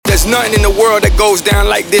There's nothing in the world that goes down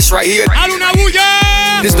like this right here.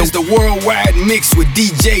 This is the worldwide mix with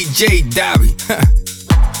DJ J Dobby.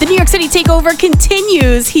 The New York City takeover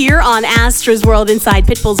continues here on Astra's World inside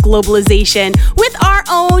Pitbull's Globalization with our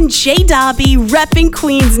own J Dobby repping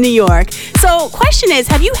Queens, New York. So, question is,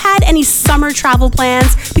 have you had any summer travel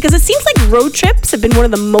plans? Because it seems like road trips have been one of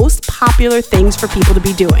the most popular things for people to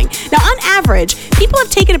be doing. Now, on average, people have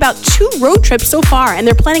taken about 2 road trips so far, and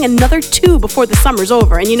they're planning another 2 before the summer's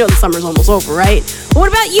over. And you know the summer's almost over, right? But what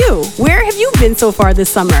about you? Where have you been so far this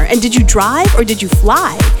summer? And did you drive or did you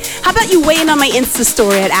fly? How about you weigh in on my Insta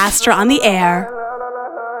story at Astra on the air?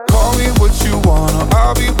 Call me what you wanna,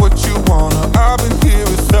 I'll be what you wanna. I've been here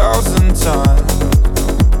 1,000 times.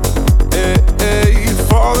 Hey, hey,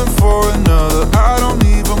 falling for another, I don't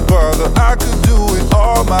even bother. I could do it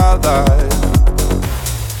all my life.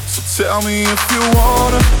 So tell me if you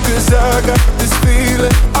wanna, cause I got this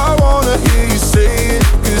feeling. I wanna hear you say it,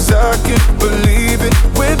 cause I can't believe it.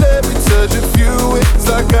 With every touch of you, it's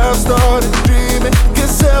like I've started dreaming.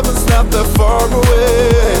 Guess heaven's not that far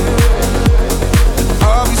away.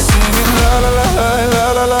 I'll be singing la la la la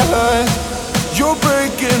la la la. You're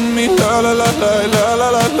breaking me la la la la la la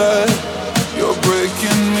la la. You're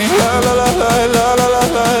breaking me la la la la la la la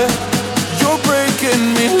la. You're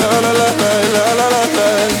breaking me la la la la la la la la.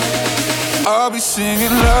 I'll be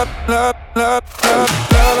singing la la la la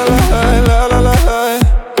la la la la la la.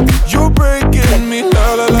 You're breaking me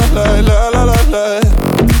la la la la la la la la.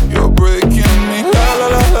 You're breaking me la la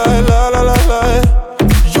la la la la la la.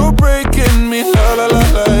 You're breaking me la la la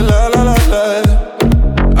la la la la la.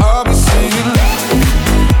 I'll be singing.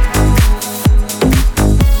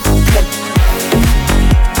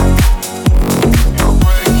 You're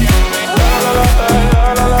breaking me la la la la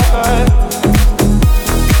la la la.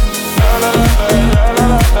 La la la la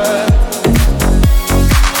la la.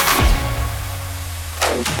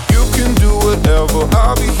 You can do whatever,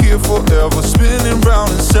 I'll be here forever, spinning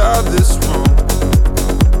round inside this room.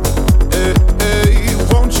 Hey, hey,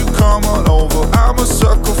 won't you come on over? I'm a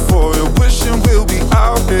sucker for you, wishing we'll be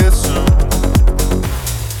out here soon.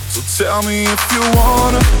 So tell me if you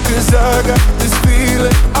wanna, cause I got this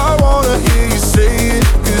feeling. I wanna hear you say it,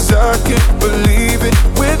 cause I can't believe it.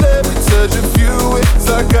 With every touch of you, it's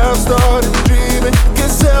like I've started dreaming.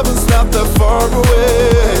 Guess heaven's not that far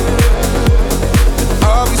away.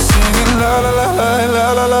 I'll be singing la la la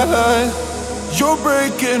la la la la. You're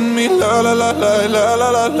breaking me la la la la la la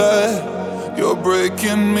la la. You're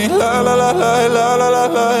breaking me la la la la la la la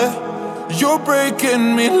la. You're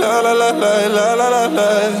breaking me la la la la la la la la.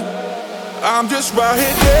 I'm just right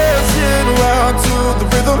here dancing around to the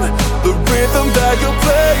rhythm that you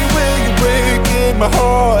play when you're breaking my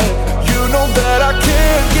heart. You know that I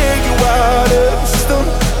can't get you out of the system.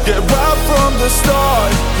 Yeah, right from the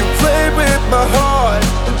start, you played with my heart.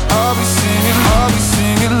 And I'll be singing, I'll be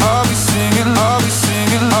singing, I'll be singing, I'll be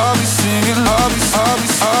singing, I'll be singing, I'll be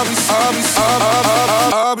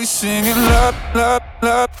I'll be singing la la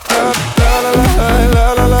la la la la la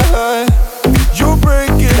la la la. You're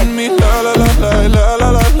breaking me la la la la la la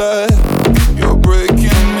la la. You're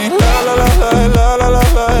breaking me la la la la la la la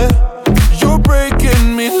la. You're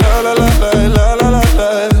breaking me la la la la la la la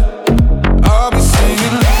la. I'll be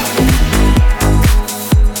singing.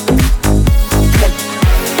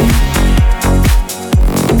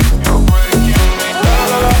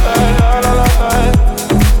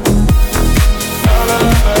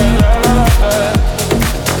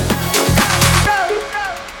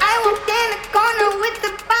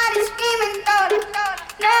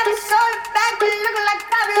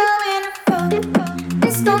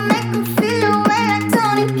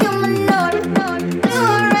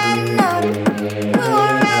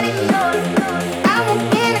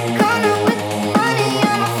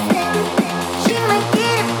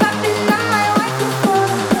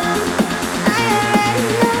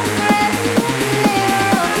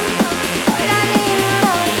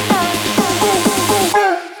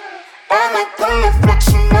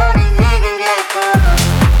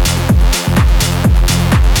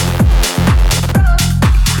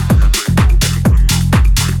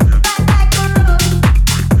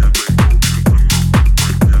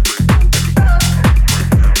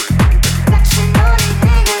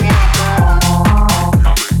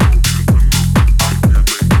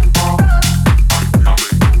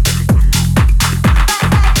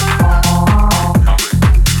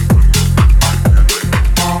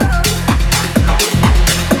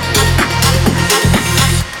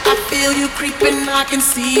 creeping, I can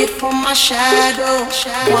see it from my shadow.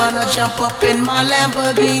 Wanna jump up in my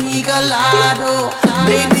Lamborghini Gallardo.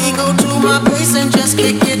 Maybe go to my place and just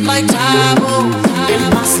kick it like Tybo.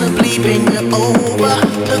 And possibly bend you over.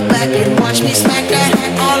 Look back and watch me smack that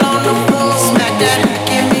all on the floor. Smack that,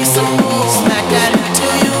 give me some more. Smack that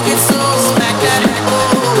till you get so. Smack that, oh.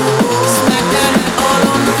 Smack that all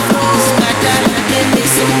on the floor. Smack that, give me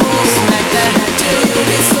some more. Smack that till you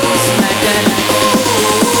get so. Smack that, oh.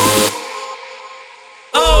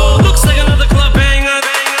 Oh, looks like another club banger.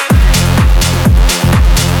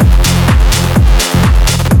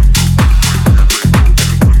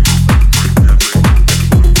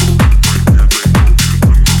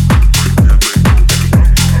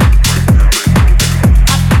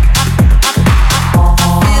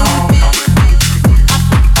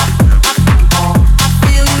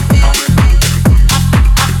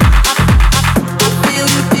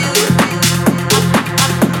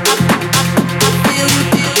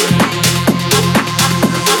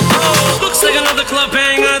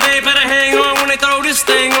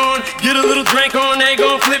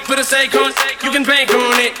 You can bank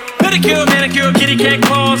on it. Pedicure, manicure, kitty cat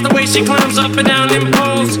claws. The way she climbs up and down them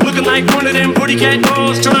poles, looking like one of them booty cat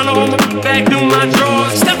dolls. Trying to hold my back through my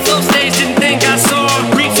drawers. Steps off stage, didn't think I saw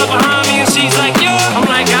her. Creeps up behind me and she's like, yo. I'm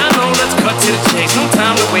like, I know, let's cut to the chase. No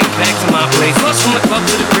time to wait, back to my place. Plus from the club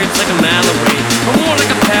to the crib's like a mile away. I'm more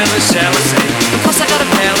like a paddle in Chalicé. Plus I got a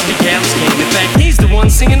pal of the Gallus King. In fact, he's the one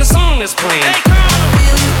singing the song that's playing. Hey, girl.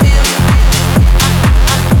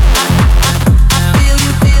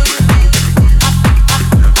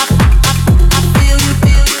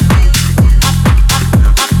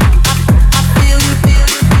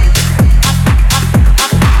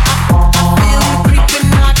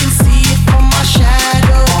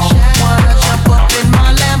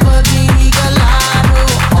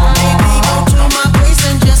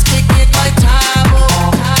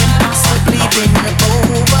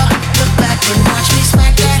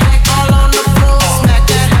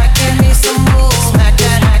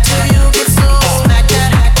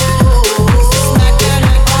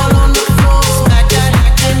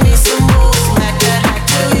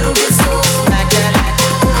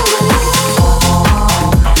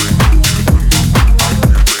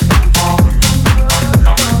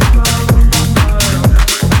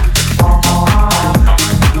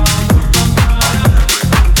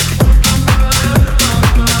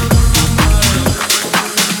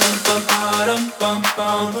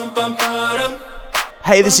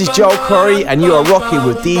 Hey, this is Joel Corey, and you are rocking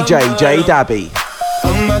with DJ J Dabby.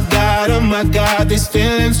 Oh my God, these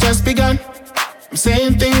feelings just begun. I'm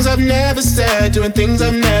saying things I've never said, doing things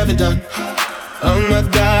I've never done. Oh my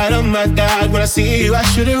God, when I see you, I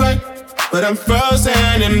should it right. But I'm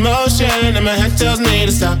frozen in motion, and my head tells me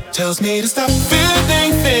to stop. Tells me to stop.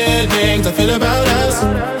 Feelings I feel about us.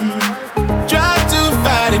 Try to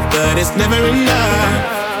fight it, but it's never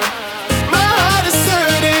enough.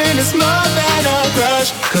 It's more than a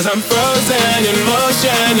crush, 'cause I'm frozen in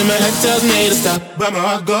motion, and my head tells me to stop, but my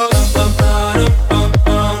heart goes bum, bum, bum,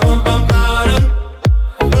 bum, bum, bum, bum,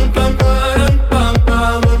 bum,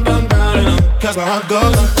 bum, bum, bum, 'cause my heart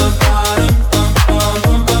goes bum, bum, bum,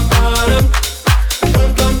 bum, bum, bum,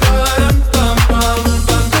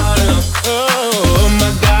 oh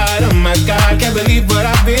my God, can't believe what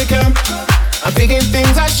I've become. I'm thinking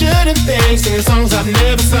things I shouldn't think, singing songs I've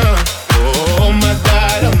never sung. Oh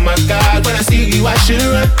my God, when I see you I should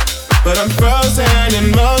run, but I'm frozen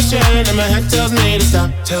in motion, and my head tells me to stop.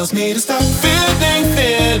 Tells me to stop.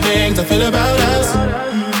 Feelings I feel about us.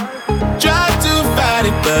 Try to fight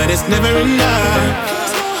it, but it's never enough.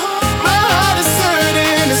 My heart is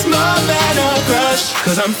hurting, it's more than a crush,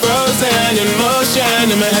 'cause I'm frozen in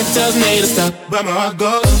motion, and my head tells me to stop, but my heart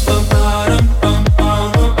goes bum, bum, bum, bum,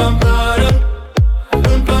 bum, bum, bum,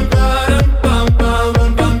 bum, bum,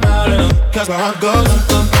 bum, bum, bum, 'cause my heart goes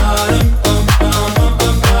bum, bum, bum, bum, bum, bum, bum,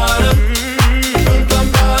 bum,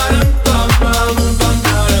 bum, bum,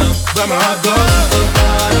 but my heart goes bum, bum,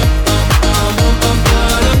 bum, bum,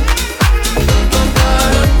 bum,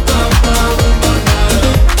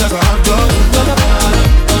 bum, 'cause my heart goes bum, bum, bum,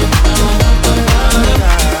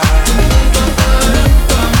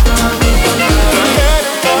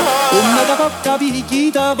 Una da poca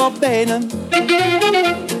picchita va bene,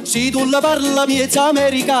 se tu la parla miezza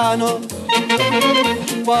americano,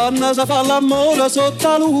 quando si fa l'amore sotto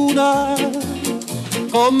la luna,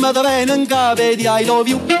 come da bene in capo di I love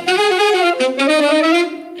you,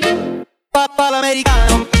 papà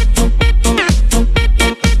l'americano.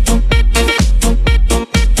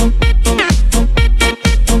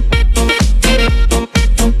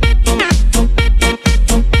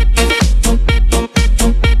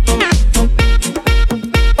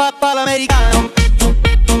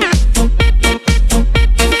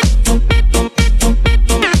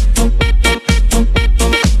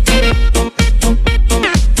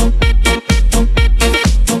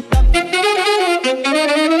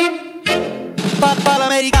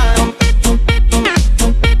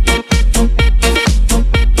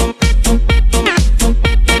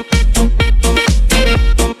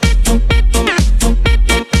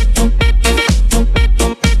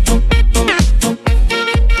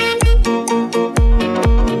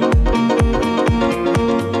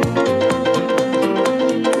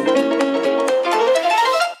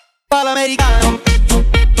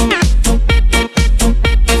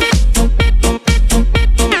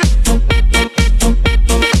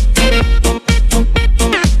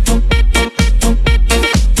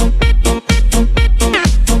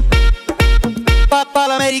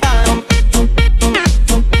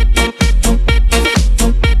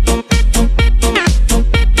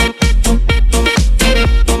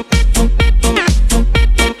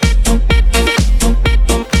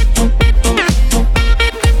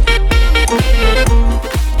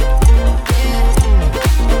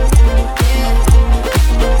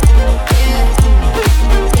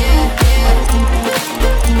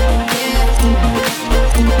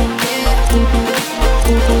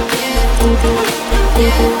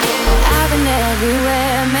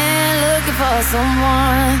 for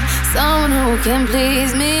someone who can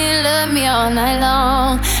please me, love me all night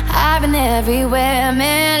long. I've been everywhere,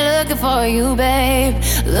 man, looking for you, babe.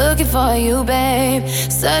 Looking for you, babe.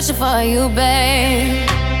 Searching for you, babe.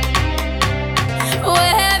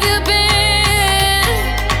 Where have you been?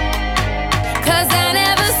 'Cause I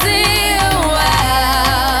never see you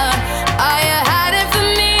out. Are you hiding from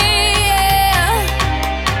me? Yeah.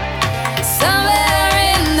 Somewhere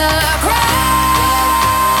in the crowd.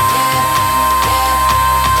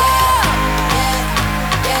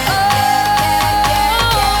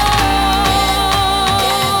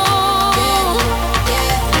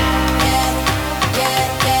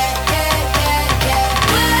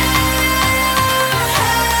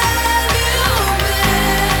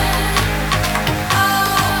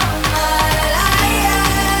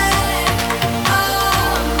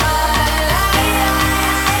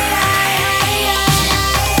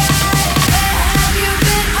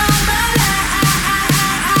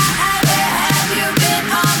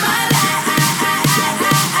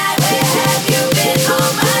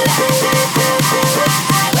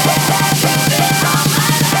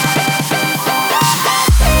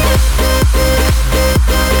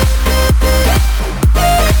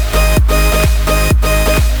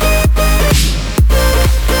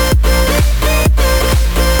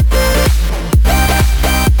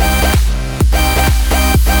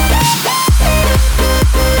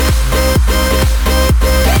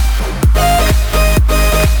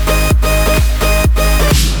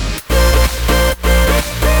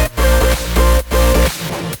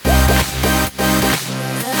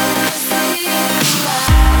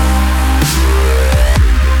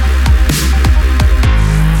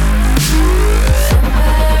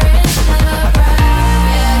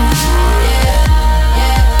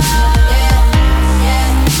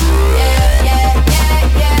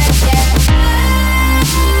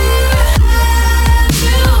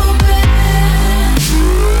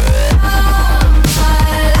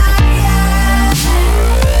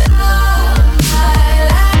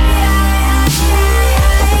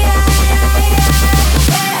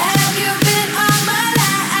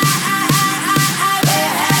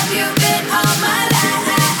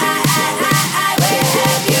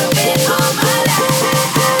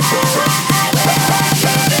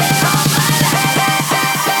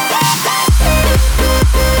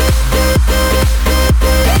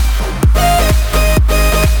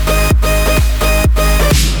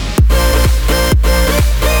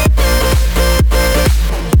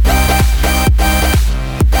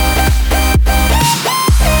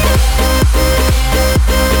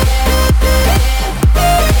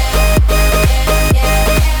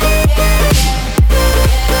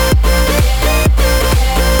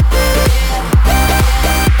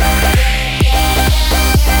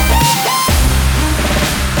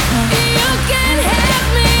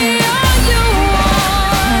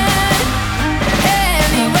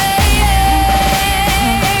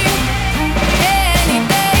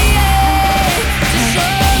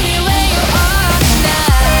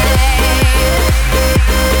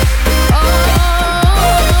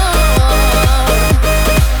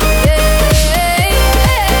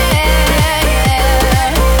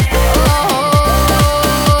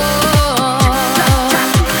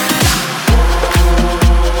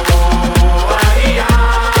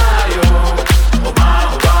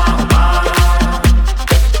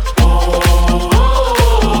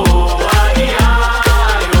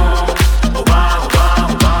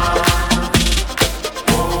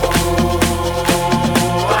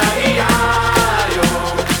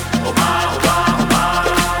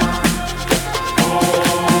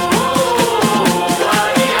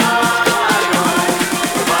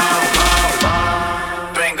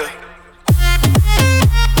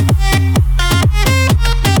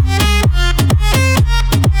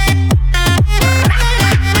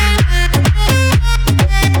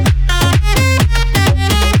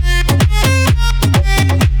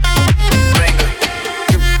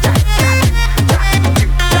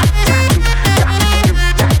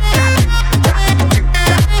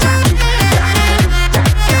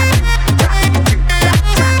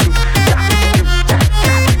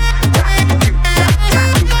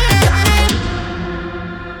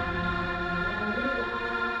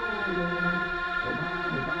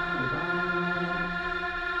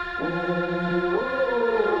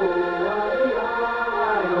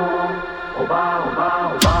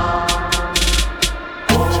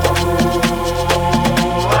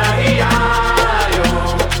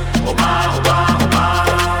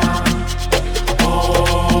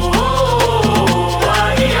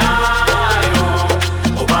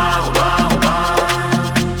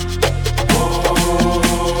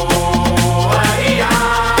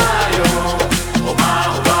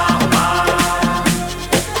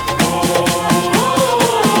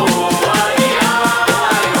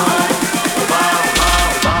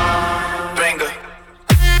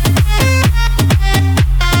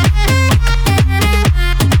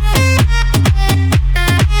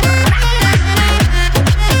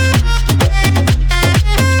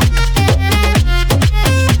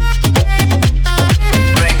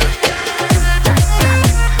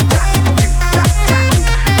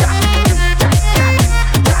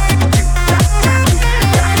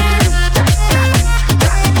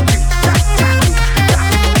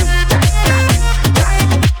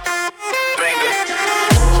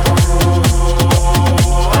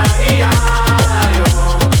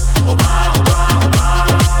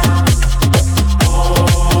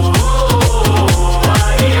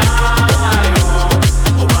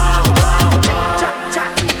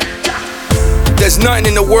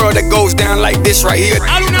 that goes down like this right here.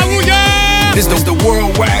 This is the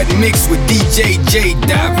worldwide mix with DJ J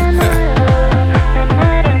Dab.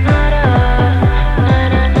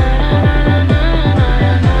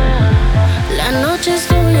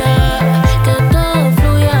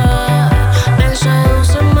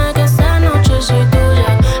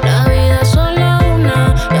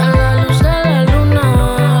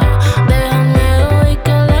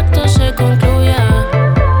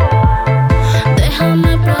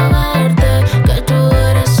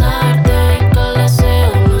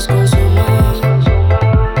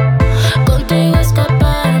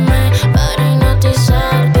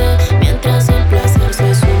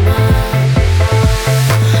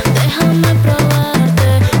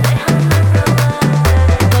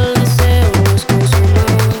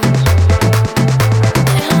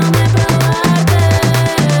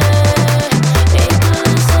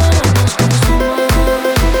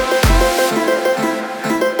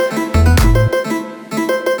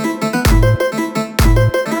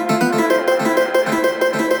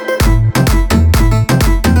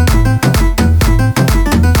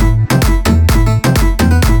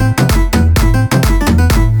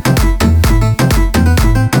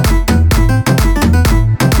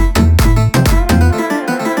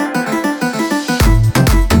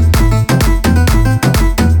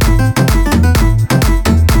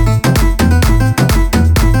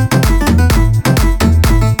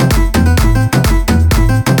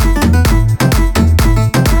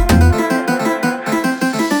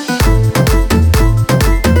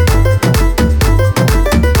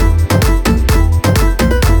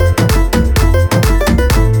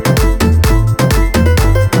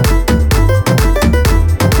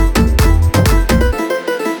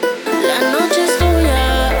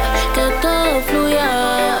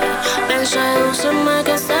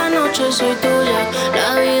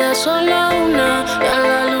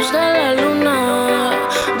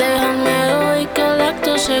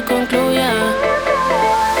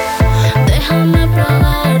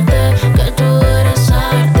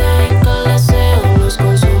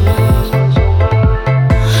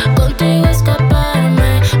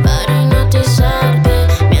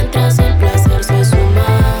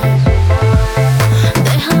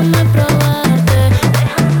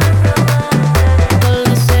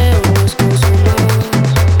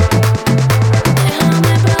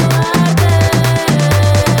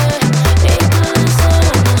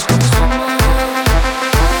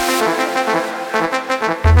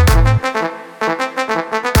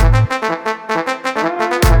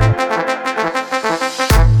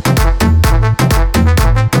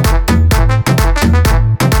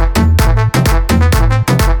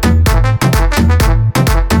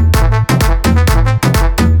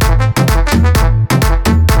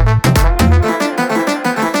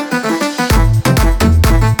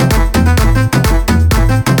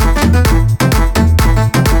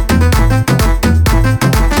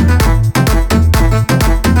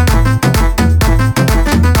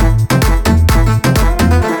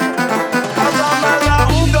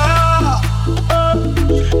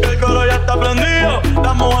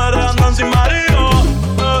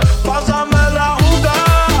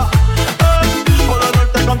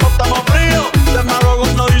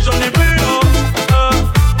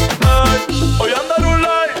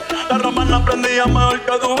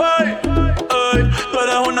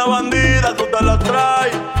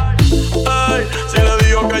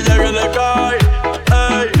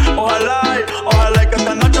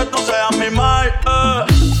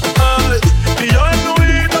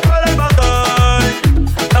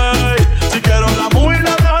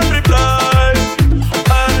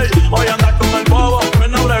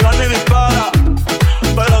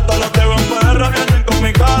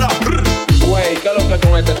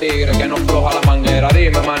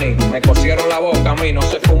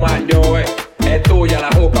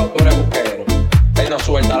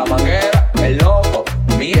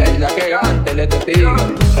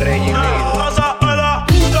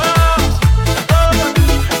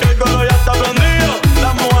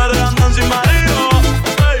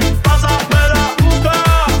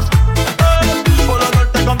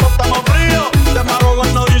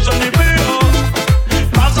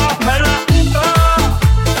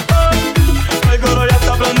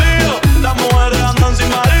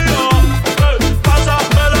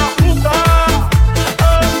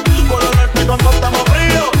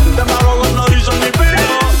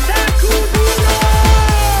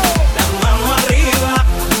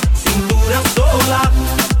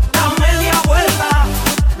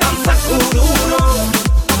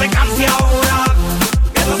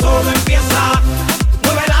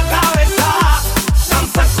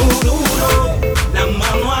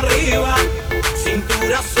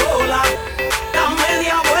 cintura sola, da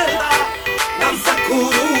media vuelta, danza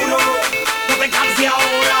kuduro, no te canses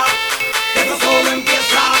ahora, esto solo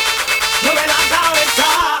empieza, mueve la cabeza,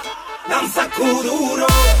 danza kuduro.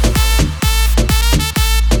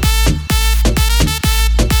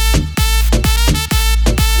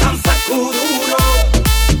 Danza kuduro.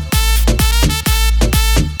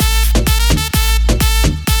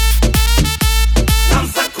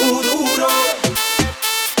 Danza kuduro.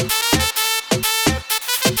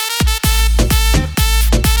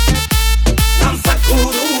 Danza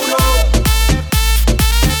kuduro.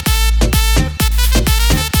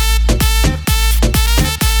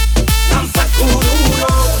 Danza kuduro.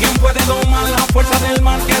 ¿Quién puede domar la fuerza del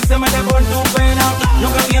mar que se mete por tu pena?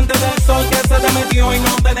 No caliente del sol que se te metió y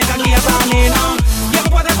no te deja quieta, nena. ¿Quién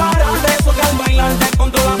puede parar de eso que al bailar te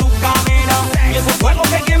controla tu cadera? Y ese fuego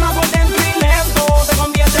que quema por dentro y lento te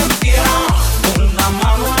convierte en piedra. Con la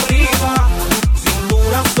mano arriba,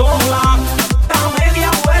 cintura sola, da media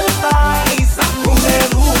vuelta y sacude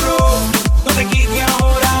duro. No te quites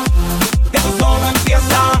ahora, que esto solo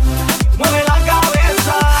empieza. Mueve la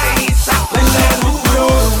cabeza y sacude duro.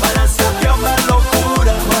 Para sacar una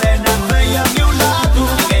locura, morena bella a mi lado.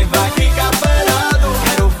 Ninguém vai ficar parado,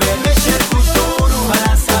 quero ver mexer com tudo.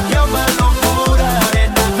 Para sacar uma loucura,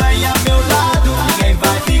 morena bella a meu lado. Ninguém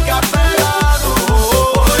vai ficar parado.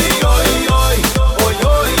 Oi, oi, oi, oi,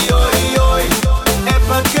 oi, oi, oi. É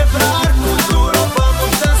pra quebrar com duro,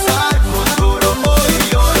 vamos dançar com duro. Oi,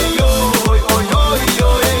 oi, oi, oi, oi,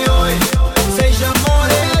 oi, oi. Seja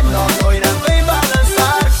morena, loira, vem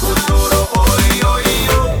balançar com duro. Oi, oi,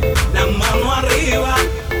 oi. La mano arriba,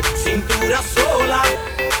 cintura sola,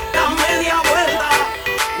 da media vuelta,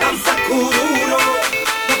 danza kuduro.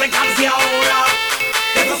 No te canses ahora,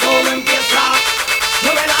 esto solo empieza.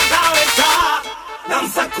 Mueve la cabeza,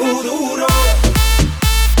 danza kuduro.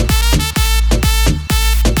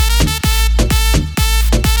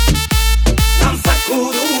 Danza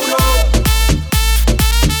kuduro.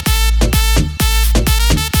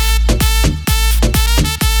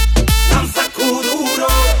 Danza kuduro.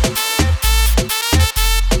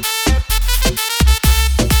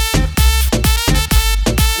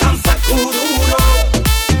 Danza kuduro.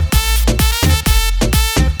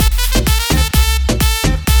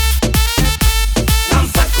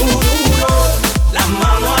 Danza kuduro. La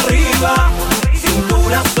mano arriba,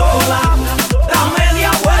 cintura sola, da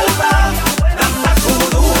media vuelta, danza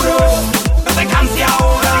kuduro. No te canses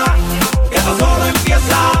ahora, que esto solo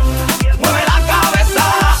empieza. Mueve la cabeza,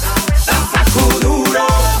 danza kuduro.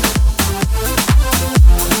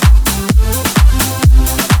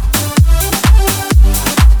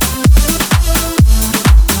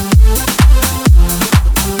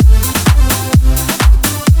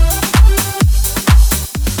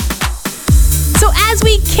 So as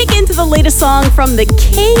we kick into the latest song from the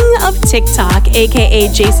king of TikTok, aka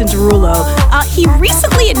Jason Derulo, he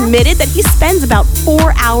recently admitted that he spends about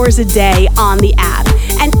 4 hours a day on the app.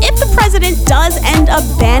 And if the president does end up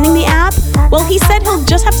banning the app, well, he said he'll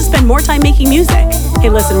just have to spend more time making music. Hey,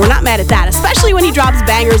 listen, we're not mad at that, especially when he drops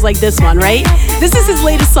bangers like this one, right? This is his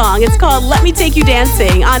latest song. It's called Let Me Take You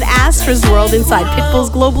Dancing on Astra's World inside Pitbull's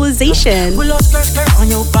Globalization. Pull up skirt, skirt on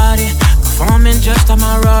your body. Performing just on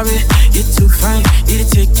my Rari. You're too fine, need a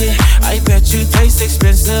ticket. I bet you taste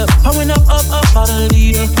expensive. Pouring up out a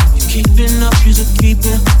leader. You keeping up, you should keep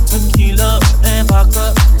it. Tequila and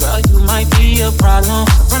vodka. Girl, you might be a problem.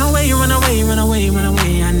 Run away, run away, run away, run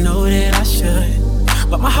away. I know that I should,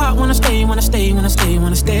 but my heart wanna stay, wanna stay, wanna stay,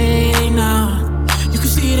 wanna stay now. You can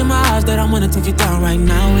see it in my eyes that I wanna take it down right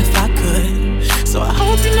now if I could. So I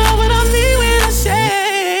hope you know what I mean when I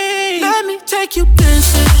say, let me take you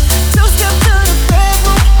dancing. Two step to the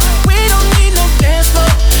bedroom. We don't need no dance floor.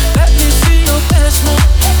 Let me see your best move.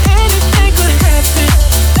 Anything could happen.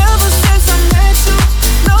 Ever since I met you,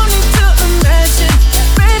 no need to imagine.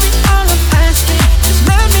 Baby, all I'm asking is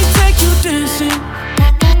let me take you dancing.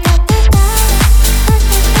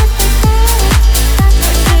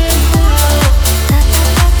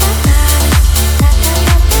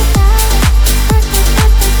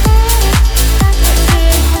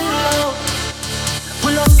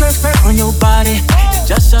 On your body, it's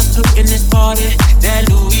just us two in this party. That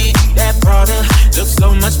Louis, that Prada, looks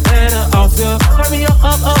so much better off you. Hurry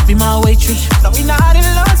up, be my waitress. No, we not in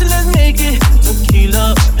love, so let's make it.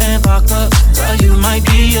 Tequila and vodka, girl, you might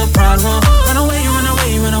be a problem. Run away, run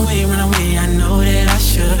away, run away, run away. I know that I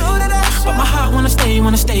should, but my heart wanna stay,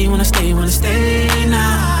 wanna stay, wanna stay, wanna stay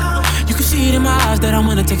now. You can see it in my eyes that I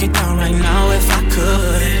wanna take it down right now if I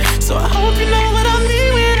could. So I hope you know what I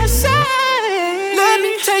mean when I say, let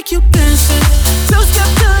me take you dancing. Two step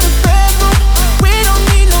to the bedroom. We don't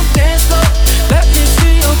need no dance floor. Let me see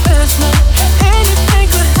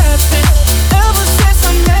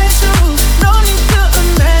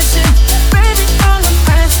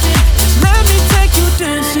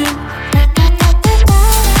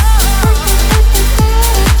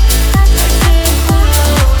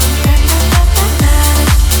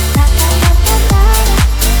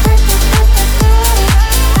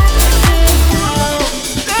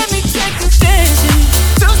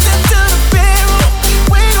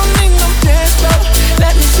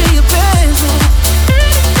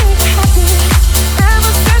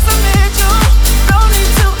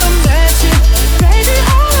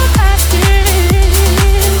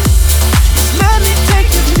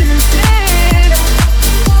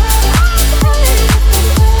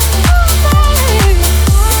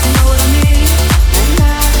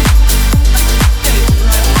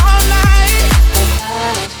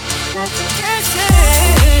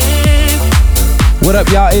What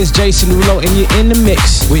up, y'all? It's Jason Derulo, and you're in the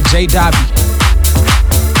mix with J Dobby.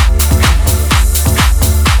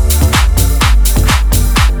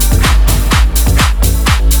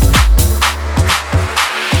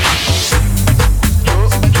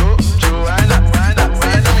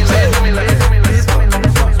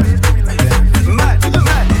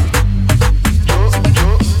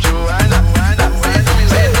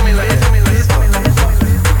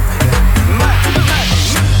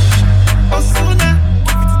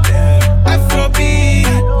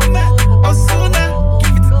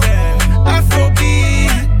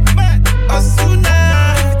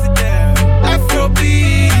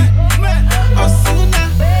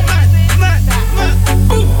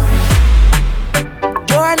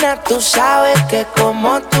 Tú sabes que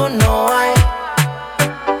como tú no hay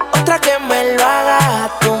otra que me lo haga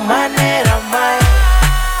a tu manera, más.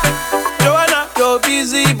 Joanna, your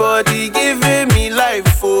busy body giving me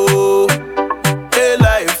life, oh, hey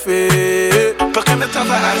life, eh. ¿Por qué me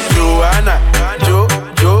tratas así? Joanna,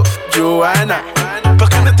 Joanna. ¿Por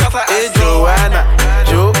qué me tratas así? Joanna,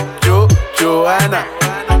 Joanna.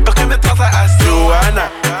 ¿Por qué me tratas así? Joanna,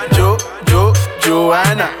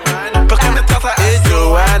 Joanna. ¿Por qué me tratas así?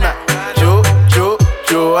 Joanna,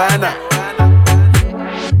 Joanna.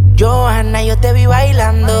 Johanna, yo te vi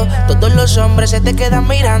bailando. Todos los hombres se te quedan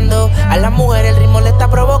mirando. A la mujer el ritmo le está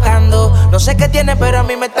provocando. No sé qué tiene, pero a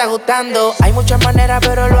mí me está gustando. Hay muchas maneras,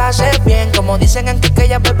 pero lo haces bien. Como dicen en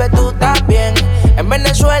Quiqueya, bebé, tú también. En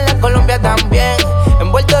Venezuela, en Colombia también.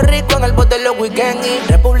 En Puerto Rico, en el bote de los weekends. Y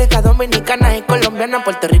República Dominicana y Colombiana.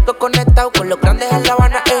 Puerto Rico conectado con los grandes en La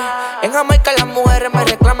Habana, En Jamaica las mujeres me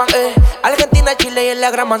reclaman, Argentina, Chile y en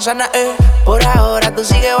la Gran Manzana, Por ahora tú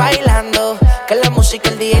sigues bailando, que la música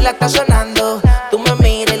el DJ la está sonando. Tú me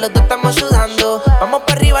miras y los dos estamos sudando. Vamos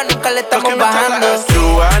para arriba, nunca le estamos bajando.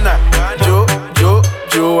 Joanna,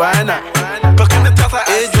 Joanna. ¿Por qué me tratas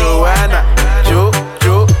así? Joanna,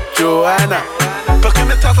 Joanna. ¿Por qué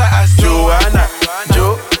me tratas así? Joanna,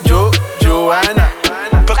 Joanna.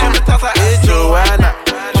 ¿Por qué me tratas así? Joanna,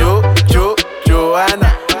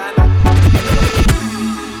 Joanna.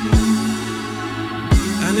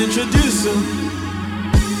 And introduce him,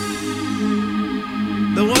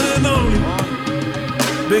 the one and only.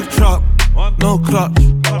 Big truck, no clutch,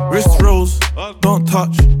 wrist rolls, don't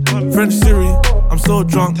touch. French Siri, I'm so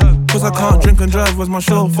drunk, cause I can't drink and drive, where's my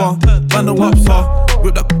chauffeur? Man the wops are,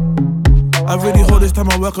 whip that. I really hold this time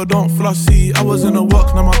I work, I don't flush. See, I was in the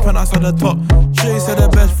work, now my penthouse at the top. Shay said they're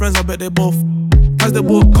best friends, I bet they both. As they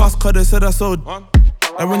bought cars, cause they said I sold.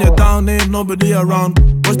 And when you're down, there ain't nobody around.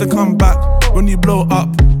 Watch the comeback when you blow up.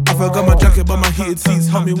 I forgot my jacket, but my heated seats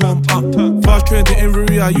help me warm up. Fast train to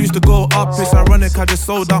Inverie, I used to go up. It's ironic, I just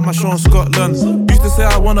sold out my show in Scotland. Used to say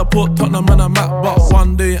I wanna put Tottenham on a map, but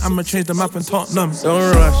one day I'ma change the map in Tottenham.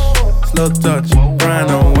 Don't rush, slow touch, brown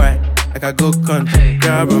and white. Like I go country,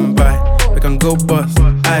 grab and buy. We can go bust,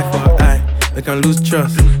 eye for eye. We can lose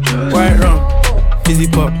trust. White rum, fizzy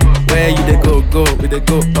pop. Where you they go, we they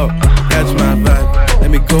go up. Catch my vibe, let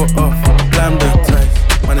me go off. Blam the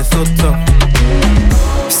ties, man it's so tough.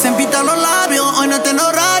 Se empita los labios, hoy no tiene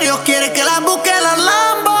horario. Quiere que la busque la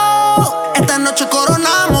Lambo. Esta noche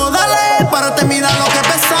coronamos, dale, párate, mira lo que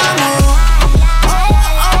pesamos.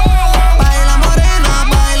 Baila morena,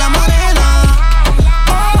 baila morena.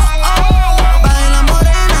 Baila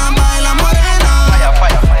morena, baila morena.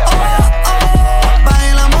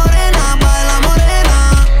 Baila morena, baila morena.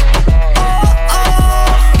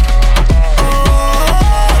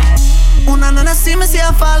 Una nena sí me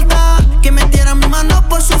hacía falta, que metiera mi mano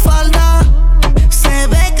por su falda. Se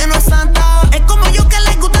ve que no es santa, es como yo que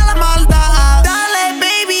le gusta la maldad. Dale,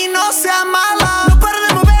 baby, no seas mala. No pares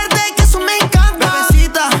de moverte, que eso me encanta.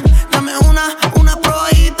 Bebecita, dame una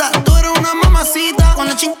probadita. Tú eres una mamacita. Con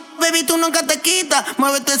la baby, tú nunca te quitas.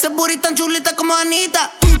 Muévete ese booty tan chulita como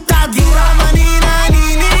Anita. Tú estás dura, manina,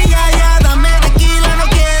 nini, ya, dame tequila, no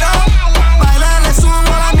quiero. Baila, le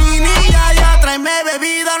subo a la mini, ya, tráeme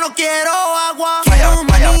bebida, no quiero agua. Quiero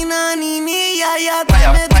manina, nini, ya,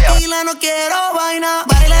 tráeme tequila, no quiero vaina.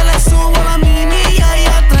 Baila, le subo a la mini,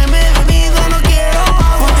 ya, tráeme bebida, no quiero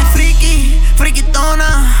agua. Ponte friki,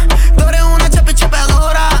 friquitona. Tú eres una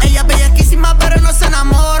chapeadora. Ella es bellaquísima, pero no se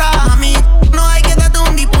enamora. Mami, no hay que darte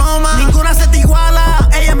un diploma. Ninguna se te iguala.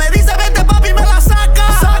 Ella me dice, vete papi, me la saca.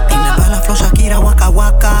 Y me da la flow Shakira, waka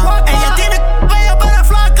waka. Ella tiene bella pero es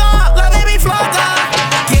flaca. La baby flaca.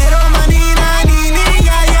 Quiero manina, nini,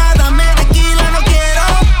 ya, dame tequila, no quiero.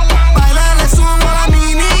 Baila, le subo a la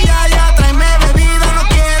mini, ya, tráeme bebida, no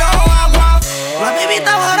quiero agua.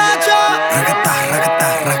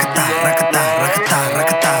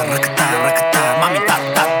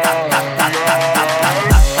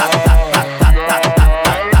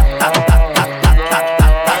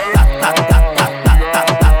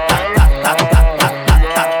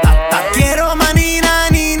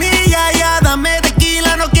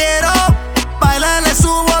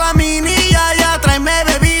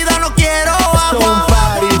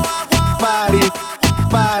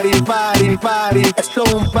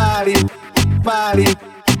 Esto es un party, party,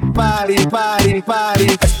 party, party, party.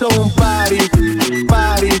 Esto es un party,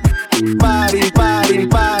 party, party, party,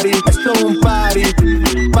 party. Esto es un party,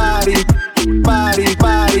 party, party,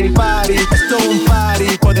 party, party. Esto es un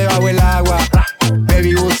party por debajo del agua.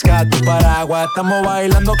 Baby, busca tu paraguas. Estamos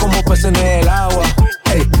bailando como peces en el agua.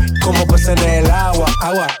 Hey, como peces en el agua,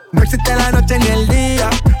 agua. No existe la noche ni el día.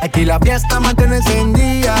 Aquí la fiesta mantiene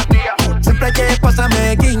encendida. Siempre que pasa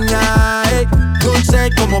me guiña. Hey, dulce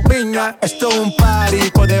como piña. Esto es un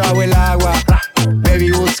party por debajo del agua.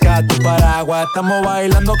 Baby, busca tu paraguas. Estamos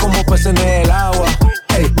bailando como peces en el agua.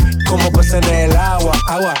 Hey, como peces en el agua,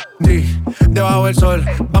 agua. Debajo del sol,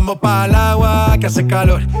 vamos para el agua que hace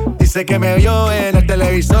calor. Dice que me vio en el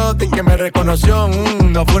televisor y que me reconoció.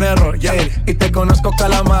 No fue un error, yeah. Y te conozco,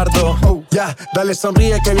 Calamardo. Ya, dale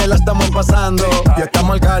sonríe que bien la estamos pasando. Ya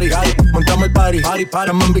estamos al cari, montamos el party.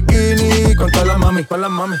 Estamos en bikini con todas las mami,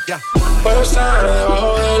 yeah. Puedo estar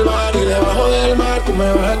debajo del mar y debajo del mar tú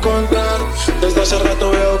me vas a encontrar. Desde hace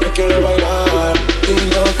rato veo que quieres bailar y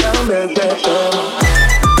no cambies de tema.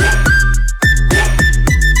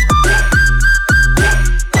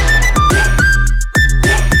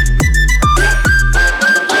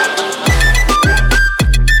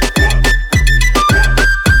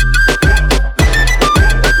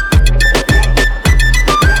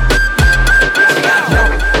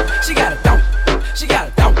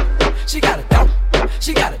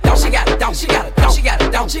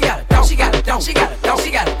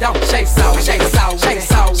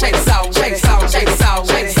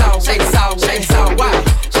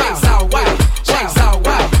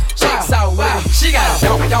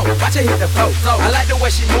 Hit the flow. I like the way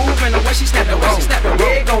she move and the way she snap the roll.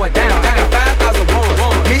 Yeah, going down.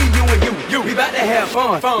 5,001. Me, you, and you. We bout to have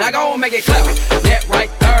fun. Now go and make it clap. That right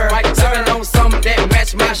there. Serving on something that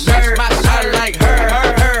match my shirt. I like her.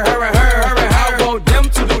 I want them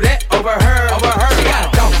to do that over her. She got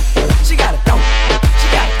a dome. She got a dome. She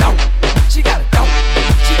got a dome. She got a dome.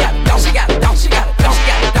 She got a dome. She got a dome. She got a dome. She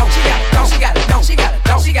got a dome. She got a dome. She got a dome. She got a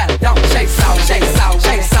dome. She got a dome. Shake soul. Shake soul.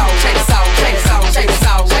 Shake soul. Shake soul. Shake soul. Shake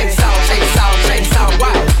soul. Shake soul.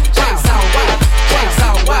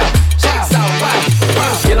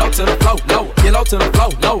 Get low to the flow, lower. Get low to the flow,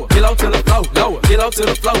 lower. Get low to the flow, lower. Get low to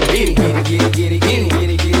the flow, get it, get it, get it, get it, get it.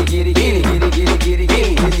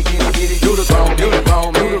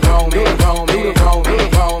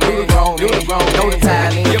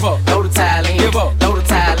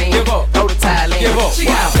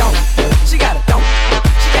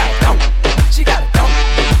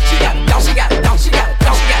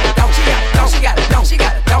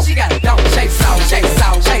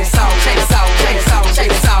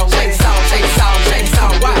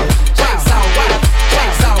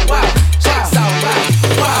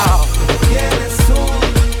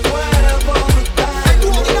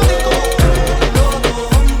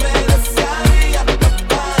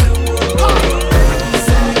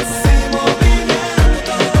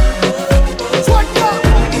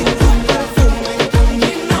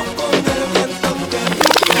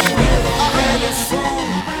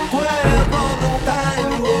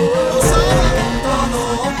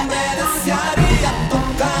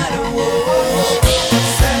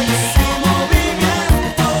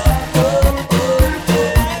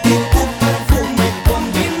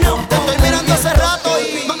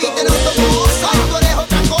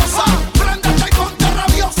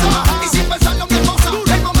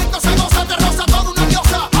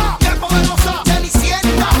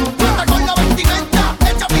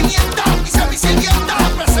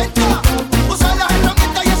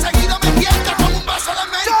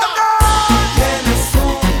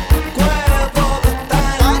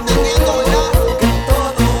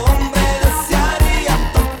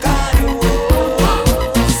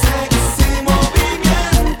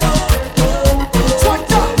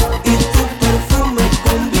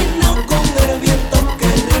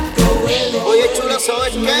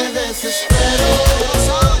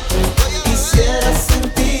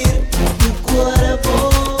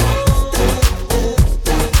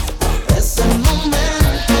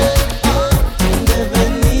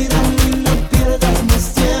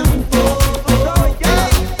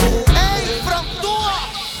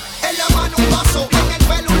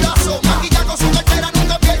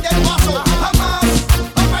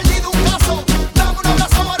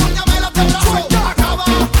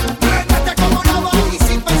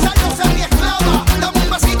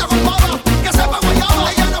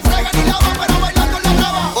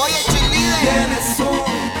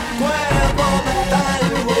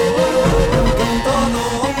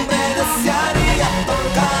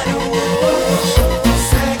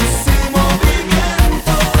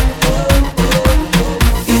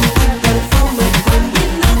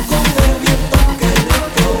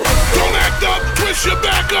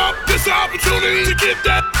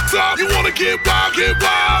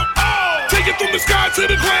 Take it from the sky to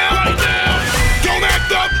the ground right now. Don't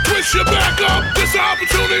act up, twist your back up. This an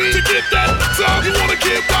opportunity to get that stuff. You wanna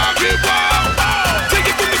get wild, get wild. Take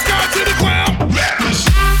it from the sky to the ground.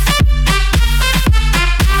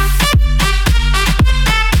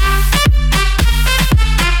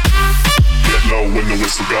 Get low when the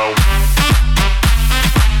whistle go.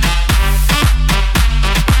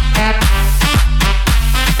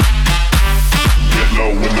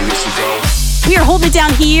 We are holding it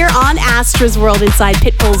down here on Astra's World inside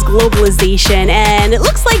Pitbull's Globalization, and it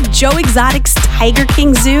looks like Joe Exotic's Tiger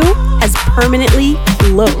King Zoo has permanently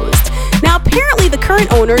closed. Now, apparently the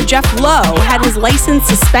current owner, Jeff Lowe, had his license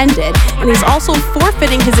suspended, and he's also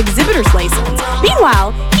forfeiting his exhibitor's license.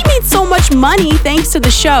 Meanwhile, he made so much money thanks to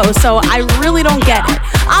the show, so I really don't get it.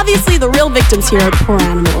 Obviously, the real victims here are the poor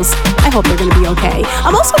animals. I hope they're going to be okay.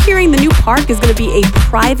 I'm also hearing the new park is going to be a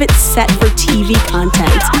private set for TV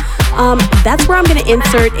content. That's where I'm going to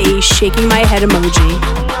insert a shaking my head emoji.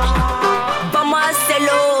 Vamos a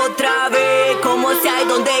hacerlo otra vez, como sea y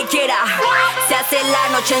donde quiera. Se hace la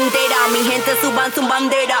noche entera, mi gente suban su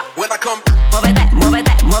bandera. When I come, muévete,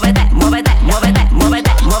 muévete, muévete, muévete, muévete, muévete,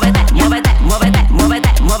 muévete, muévete, muévete, muévete,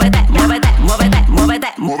 muévete, muévete, muévete, muévete, muévete.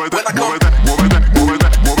 When I come,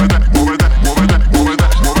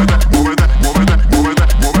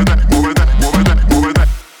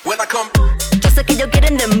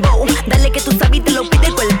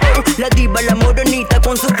 la diva, la morenita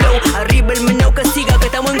con su flow. Arriba el meneo que siga que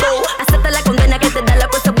estamos en go. Acepta la condena que te da la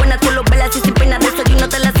cosa buena. Tú lo velas y sin pena.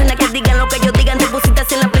 Desayúnate la cena. Que digan lo que ellos digan. Te pusiste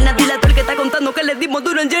en la pena. Dile a todo el que está contando que le dimos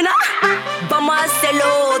duro en llena. Vamos a hacerlo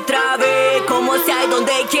otra vez, como sea y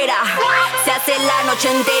donde quiera. Se hace la noche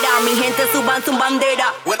entera. Mi gente suban su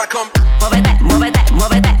bandera. when I come, Muévete, muévete,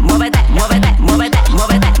 muévete, muévete, muévete, muévete,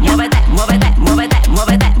 muévete, muévete, muévete, muévete,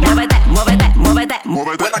 muévete, muévete, muévete, muévete, muévete.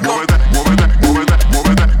 when I come.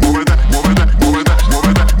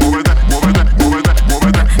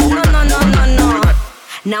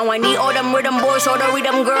 Now I need all them rhythm boys, all the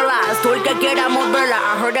rhythm girls. Tú el que quiera moverla.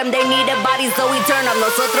 I heard them they need a body, so we turn up.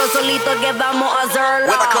 Nosotros solitos que vamos a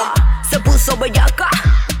hacerla. Se puso bellaca.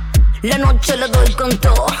 La noche le doy con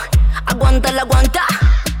todo. Aguanta, la aguanta.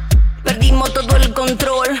 Perdimos todo el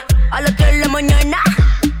control. A las 3 de la mañana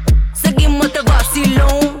seguimos este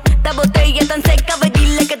vacilón. Esta botella tan seca, ve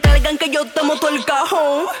dile que traigan que yo te moto el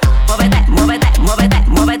cajón. Muévete, muévete, muévete,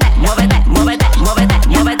 muévete, muévete, muévete, muévete,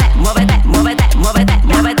 muévete, muévete, muévete, muévete,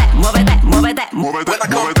 muévete, muévete, muévete, muévete.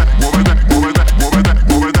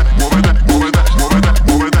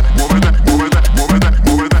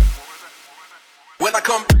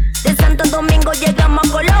 De Santo Domingo llegamos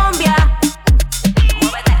a Colombia.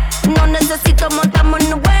 No necesito montamos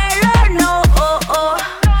en un vuelo, no.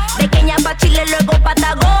 De Kenia pa' Chile, luego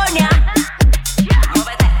Patagonia.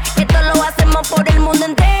 Esto lo hacemos por el mundo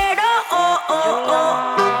entero.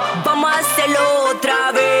 Vamos a hacerlo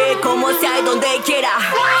otra vez, como sea y donde quiera.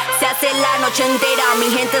 Se hace la noche entera, mi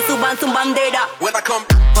gente suban su bandera. when I come,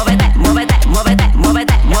 Muévete, muévete, muévete,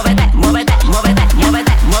 muévete, muévete, muévete, muévete,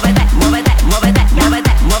 muévete, muévete, muévete, muévete, muévete,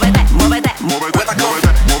 muévete, muévete,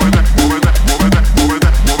 muévete.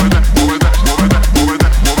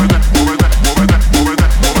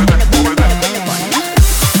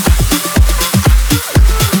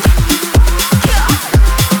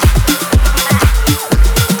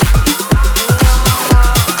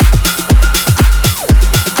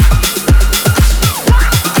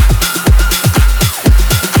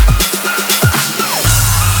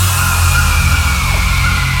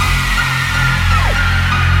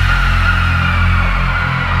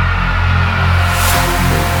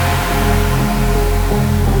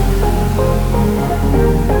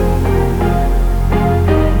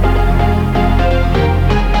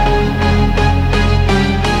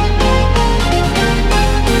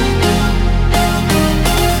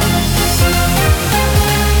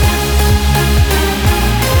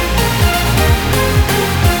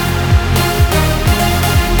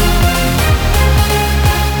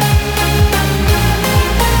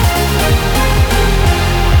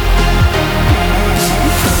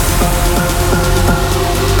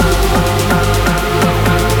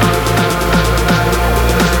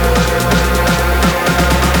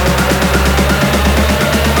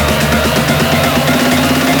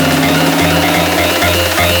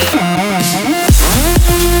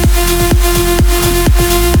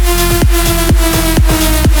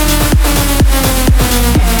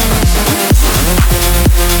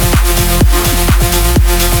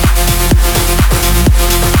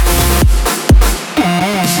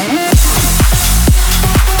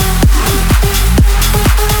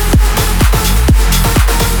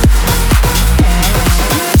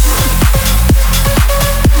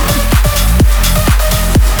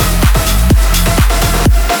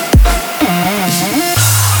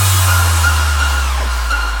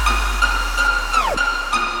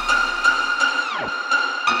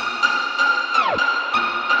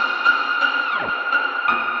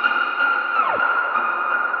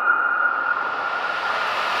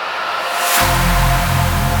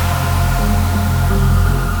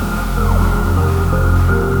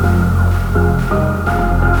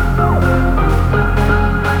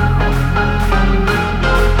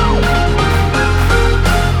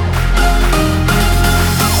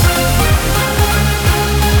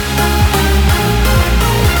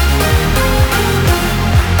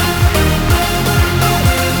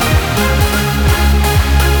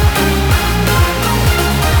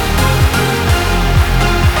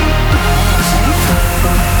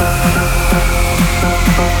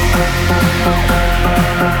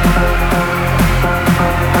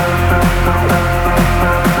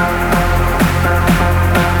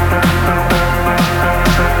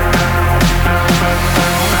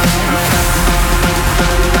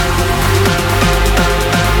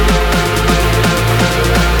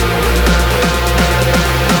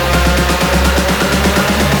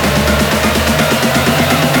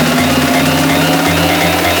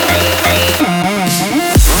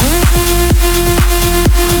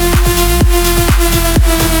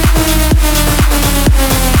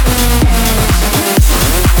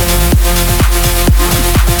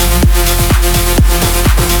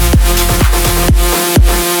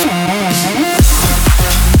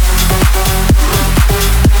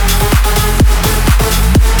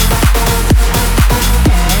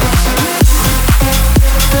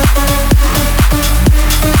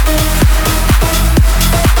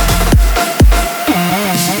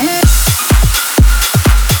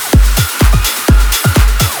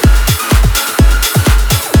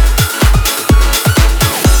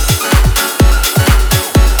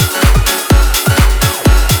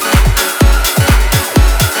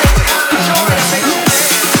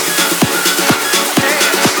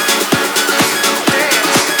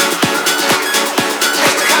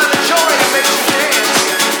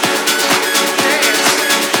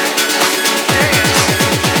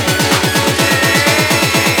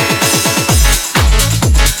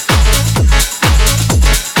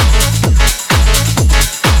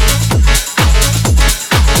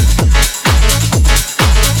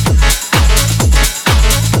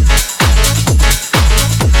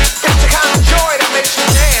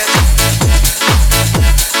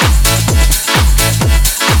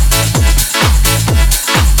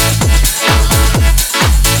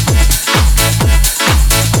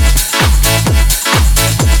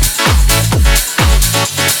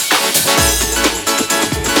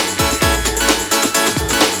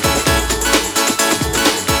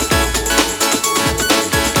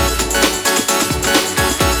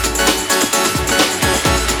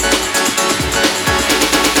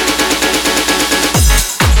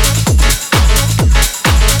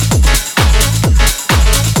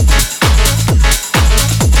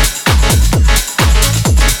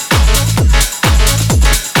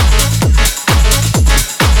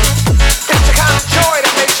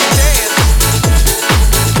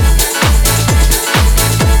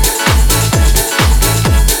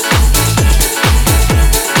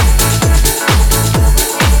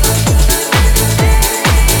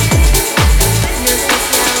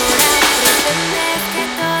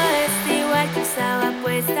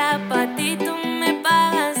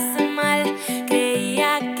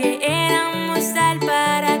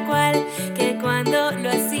 para cual, que cuando lo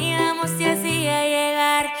hacíamos te hacía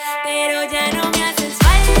llegar, pero ya no me haces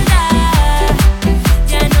falta,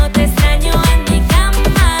 ya no te extraño en mi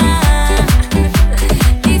cama.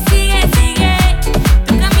 Y sigue, sigue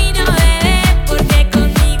tu camino, bebé, porque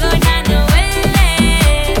conmigo ya no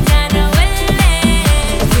vuelves, ya no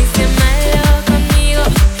vuelves. Fuiste malo conmigo,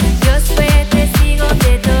 Dios fue testigo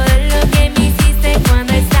de todo lo que me hiciste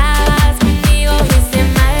cuando estabas conmigo. Fuiste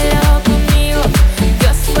malo conmigo,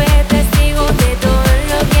 Dios fue testigo de todo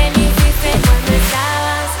lo que me hiciste cuando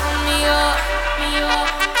estabas conmigo, conmigo,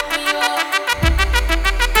 conmigo.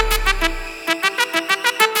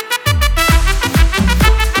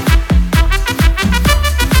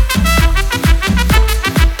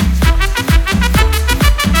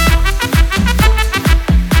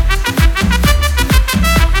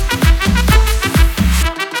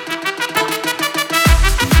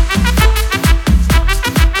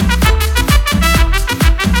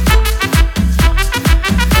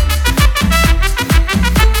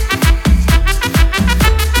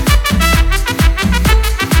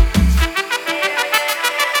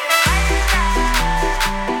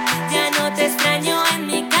 Ya no te extraño en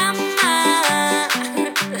mi cama.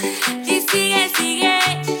 Y sigue, sigue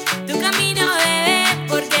tu camino, bebé,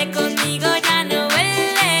 porque conmigo ya no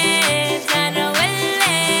vuelves, ya no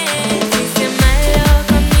vuelves. Fuiste malo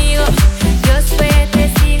conmigo, Dios fue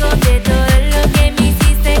testigo de todo lo que me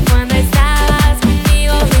hiciste cuando estabas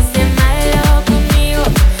conmigo. Fuiste malo conmigo,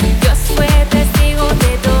 Dios fue testigo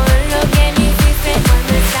de todo lo que me hiciste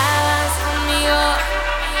cuando estabas conmigo,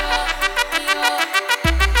 conmigo, conmigo.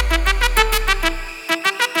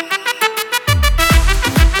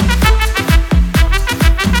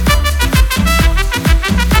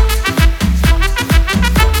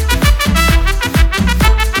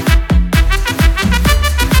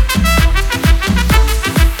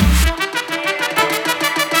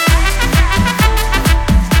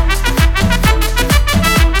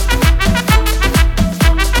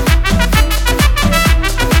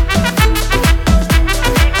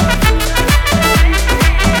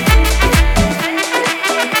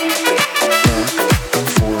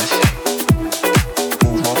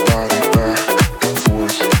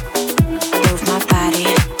 Move my body, move my body,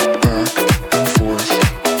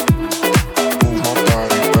 move my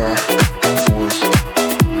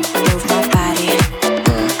body, move my body.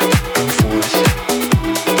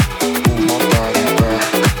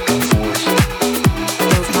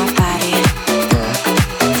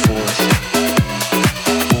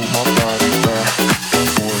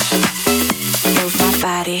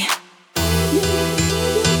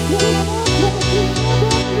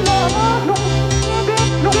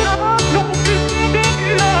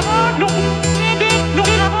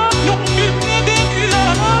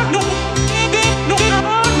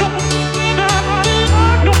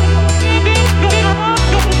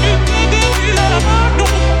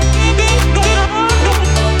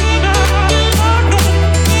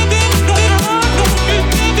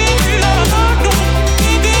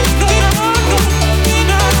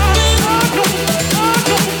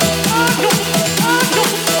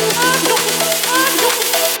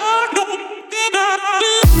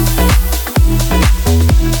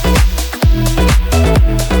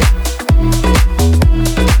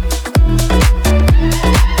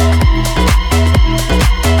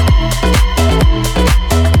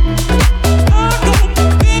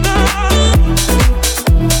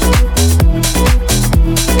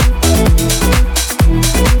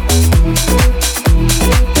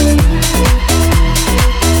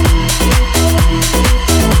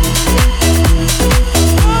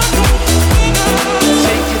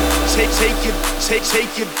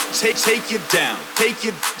 Take it down, take it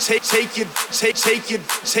down,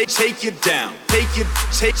 take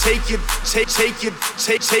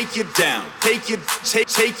it down,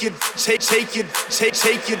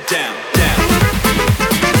 down.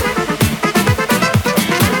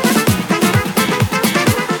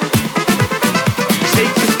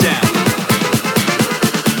 Take it down.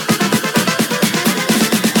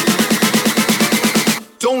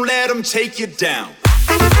 Don't let them take you down.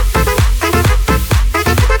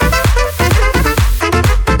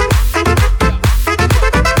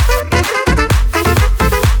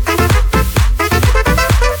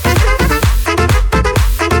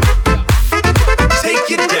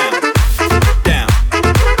 Take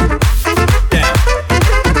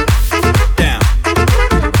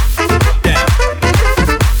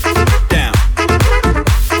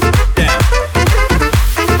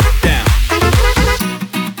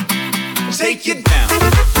it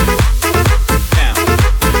down.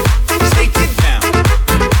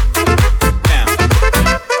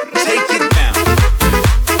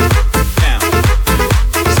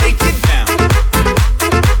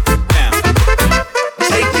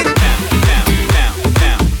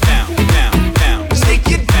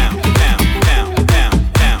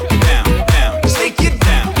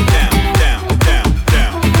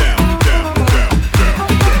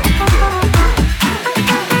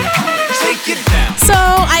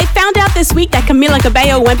 this week that Camila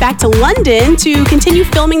Cabello went back to London to continue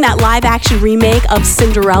filming that live-action remake of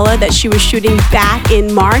Cinderella that she was shooting back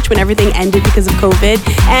in March when everything ended because of COVID.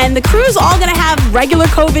 And the crew's all going to have regular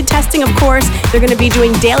COVID testing, of course. They're going to be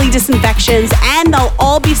doing daily disinfections, and they'll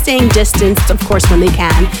all be staying distanced, of course, when they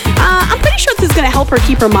can. I'm pretty sure this is going to help her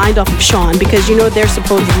keep her mind off of Sean because you know they're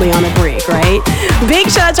supposedly on a break, right? Big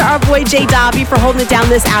shout out to our boy Jay Dobby for holding it down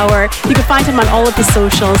this hour. You can find him on all of his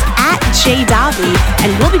socials at Jay Dobby,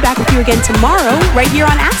 and we'll be back with you again tomorrow right here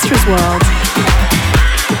on Astra's World.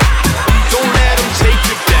 Don't let them take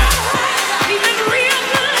you down.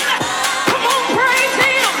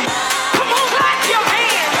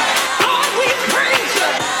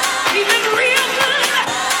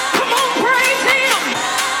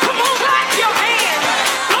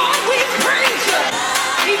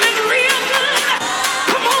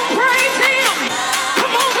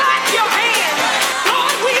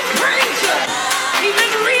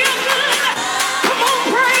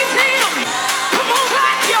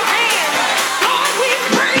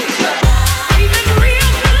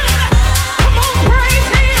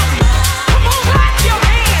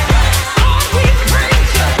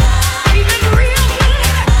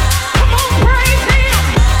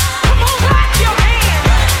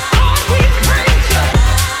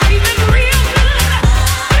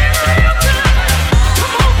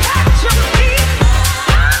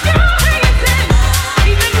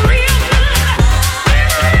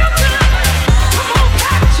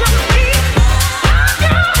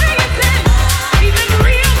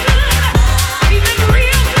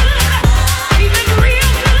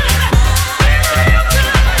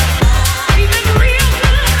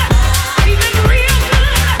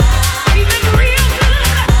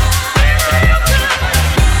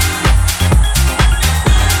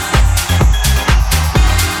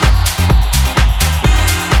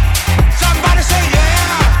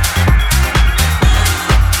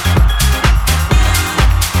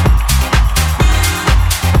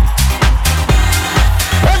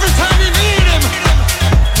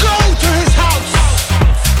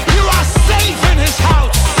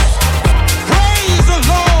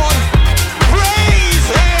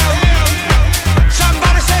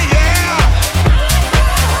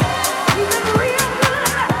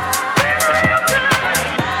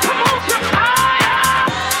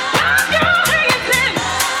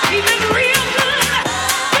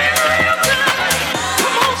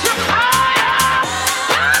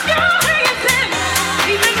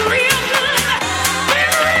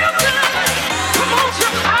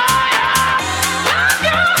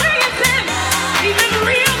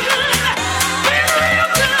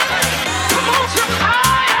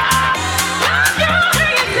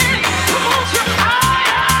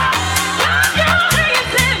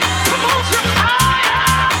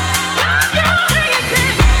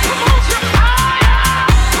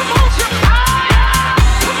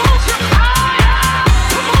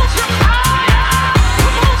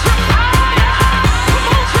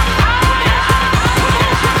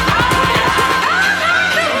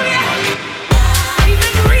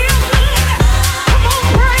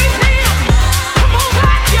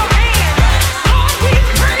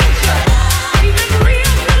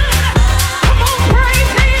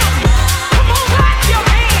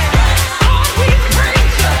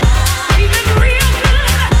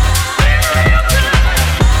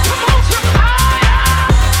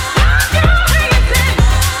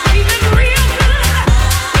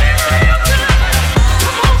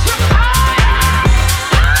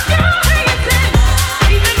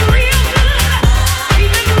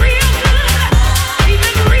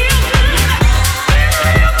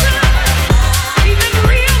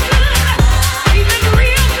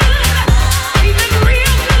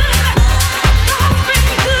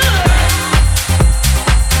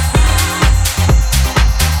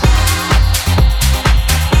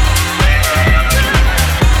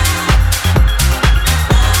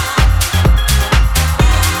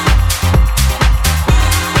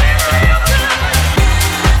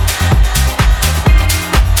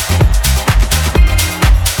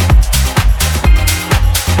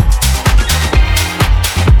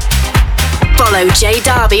 Follow Jay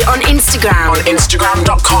Darby on Instagram. On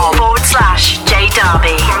Instagram.com/Jay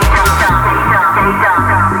Darby.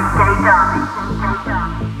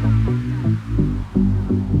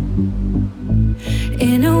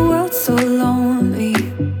 In a world so lonely,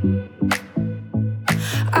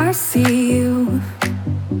 I see you.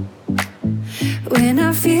 When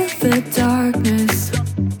I feel the darkness,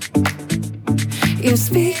 you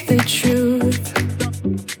speak the truth.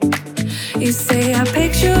 You say I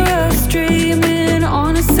picture us dreaming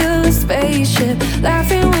on a silver spaceship,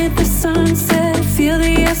 laughing with the sunset. feel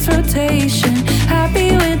the yes rotation.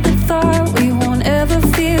 Happy with the thought we won't ever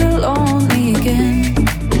feel lonely again.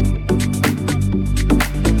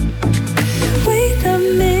 Wait a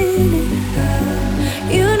minute,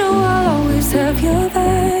 you know I'll always have your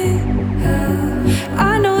back.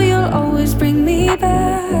 I know you'll always bring me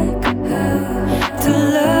back to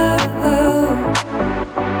love.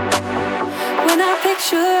 When I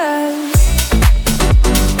picture us,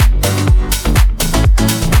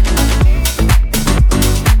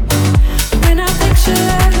 when I picture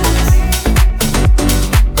us,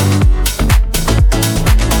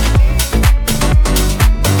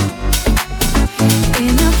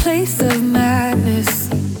 in a place of madness,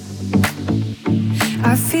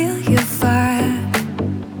 I feel your fire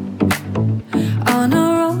on a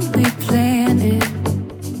lonely planet,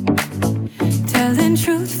 telling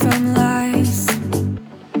truth from lies.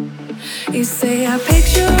 You say I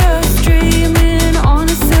picture us dreaming on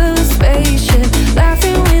a silver spaceship,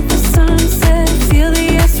 laughing with the sunset, feel the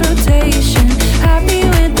yes rotation. Happy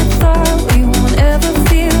with the thought we won't ever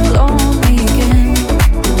feel lonely again.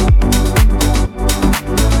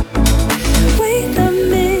 Wait a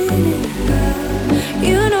minute,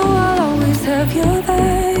 you know I'll always have your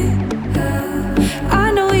back.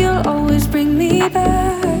 I know you'll always bring me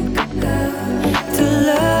back to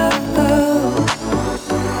love.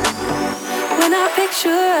 When I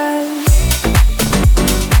picture us,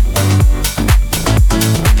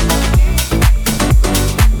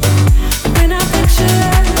 when I picture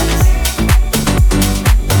us,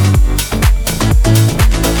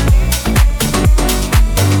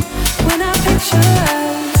 when I picture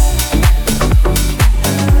us.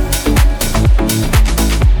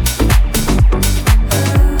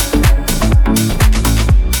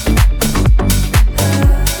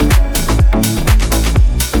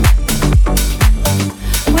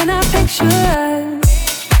 When I picture us,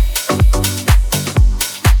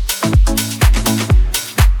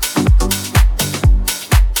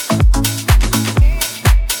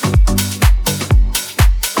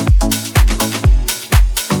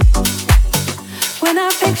 when I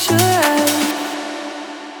picture us.